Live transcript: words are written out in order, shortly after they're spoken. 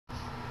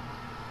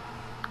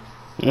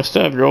I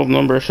still have your old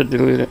number. I should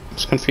delete it.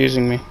 It's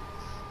confusing me.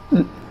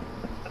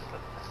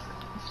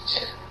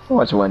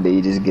 Watch one day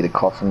you just get a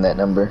call from that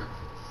number.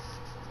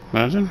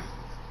 Imagine.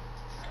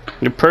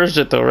 You purged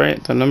it though,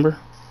 right? The number?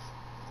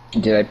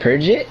 Did I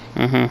purge it?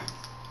 Mm-hmm.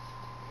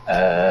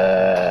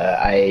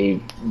 I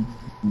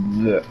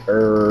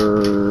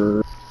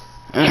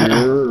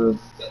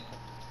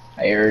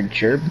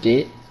chirped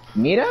it.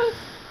 Mira.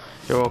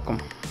 You're welcome.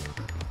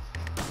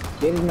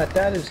 ¿Quieres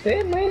matar a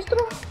usted, maestro?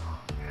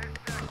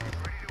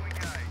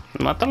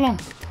 Mátalo.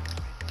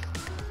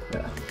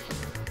 No.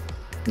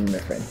 He's my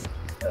friend.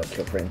 I don't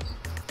kill friends.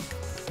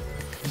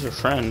 He's your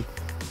friend.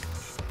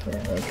 Yeah,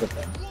 I don't kill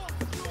friends.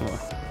 Oh.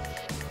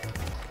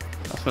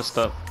 That's messed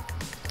up.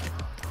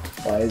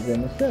 Why is that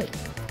messed up?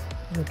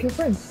 I don't kill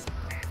friends.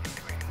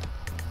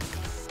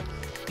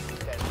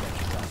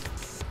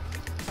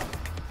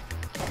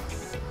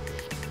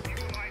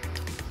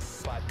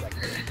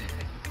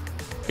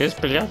 ¿Quieres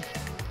pelear?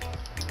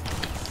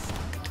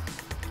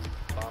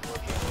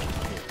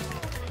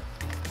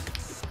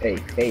 Hey.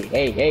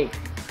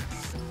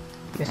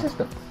 ¿Qué es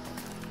esto?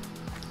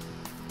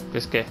 ¿Qué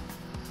es qué?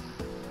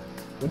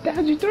 What the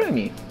hell did you throw at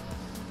me?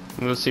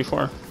 The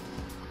C4.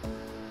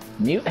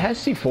 Mute has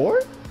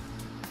C4?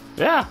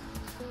 Yeah.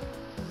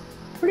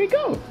 Where'd it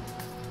go?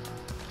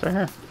 It's right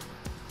here.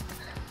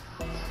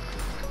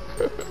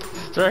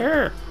 It's right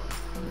here.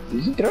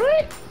 Did you throw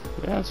it?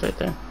 Yeah, it's right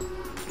there.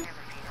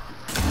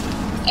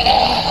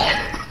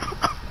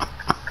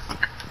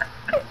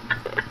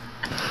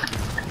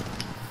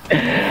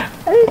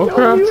 I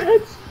crap. You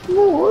had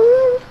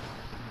C4.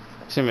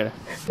 Sí, mira.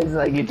 It's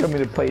like you told me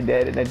to play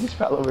dead and I just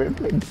fell over and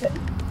played dead.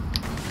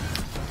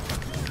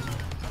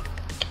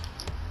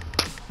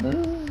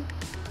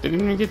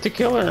 Didn't even get to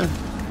kill her.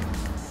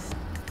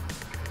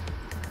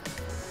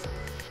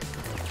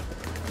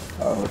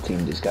 Our whole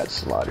team just got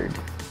slaughtered.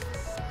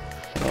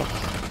 Oh.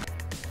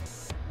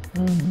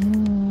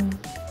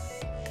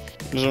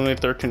 There's only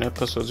 13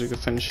 episodes, you can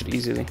finish it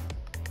easily.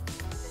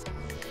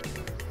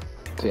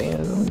 Damn,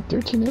 there's only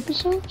 13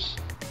 episodes?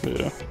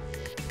 Yeah.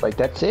 Like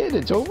that's it?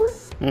 It's over?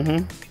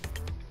 Mm-hmm.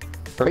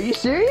 Are you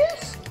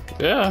serious?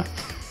 Yeah.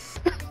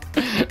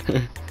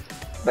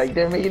 Like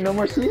they're making no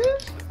more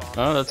seasons?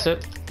 Oh, that's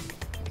it.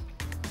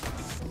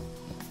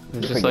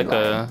 It's just like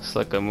it's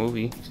like a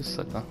movie, just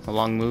like a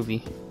long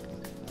movie.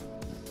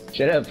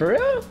 Shut up, for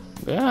real?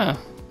 Yeah.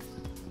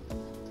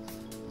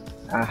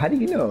 How do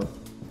you know?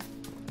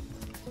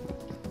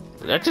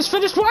 I just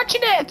finished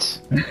watching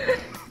it.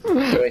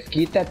 Pues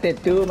quítate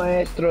tú,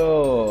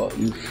 maestro.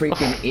 You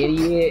freaking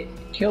idiot.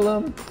 Kill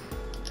him.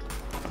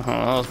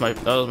 Oh,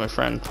 that was my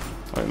friend.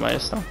 Wait,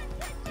 maestro.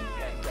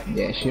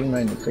 Yeah, shoot him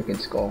right in the freaking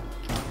skull.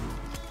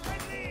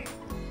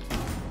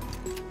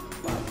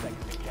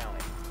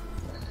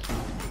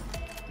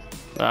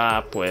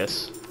 Ah,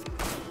 pues.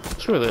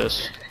 Screw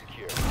this.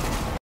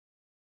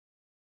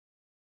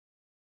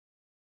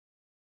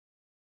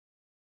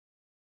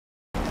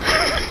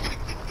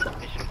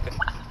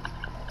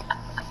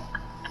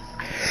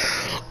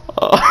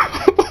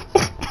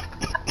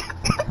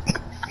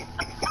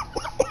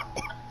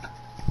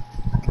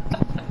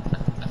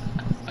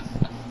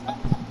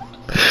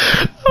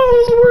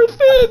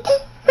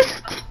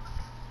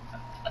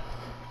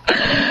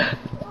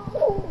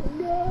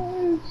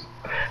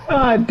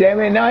 Ah, damn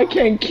it, now I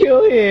can't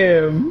kill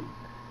him!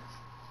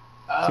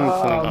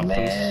 Oh,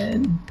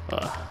 man.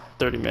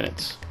 30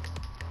 minutes.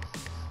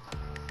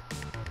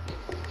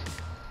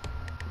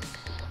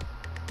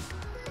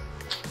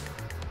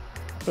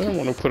 I don't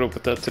want to put up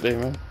with that today,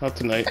 man. Not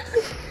tonight.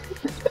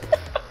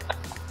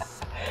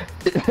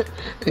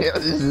 Yeah,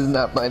 this is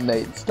not my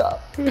night.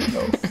 Stop. No,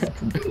 not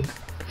today.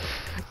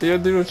 The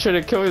other dude was trying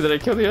to kill me. Did I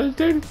kill the other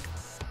dude?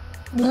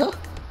 No,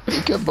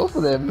 you killed both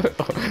of them.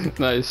 Oh,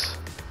 nice.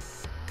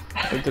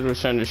 The dude was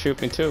trying to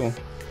shoot me too.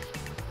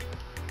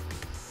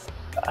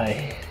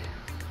 I'm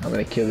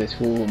gonna kill this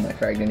fool with my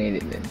frag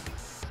grenade and then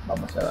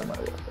vamos a dar my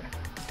warfare.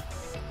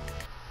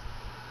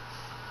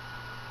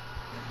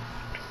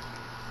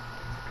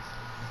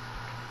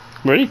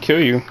 Where did he kill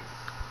you?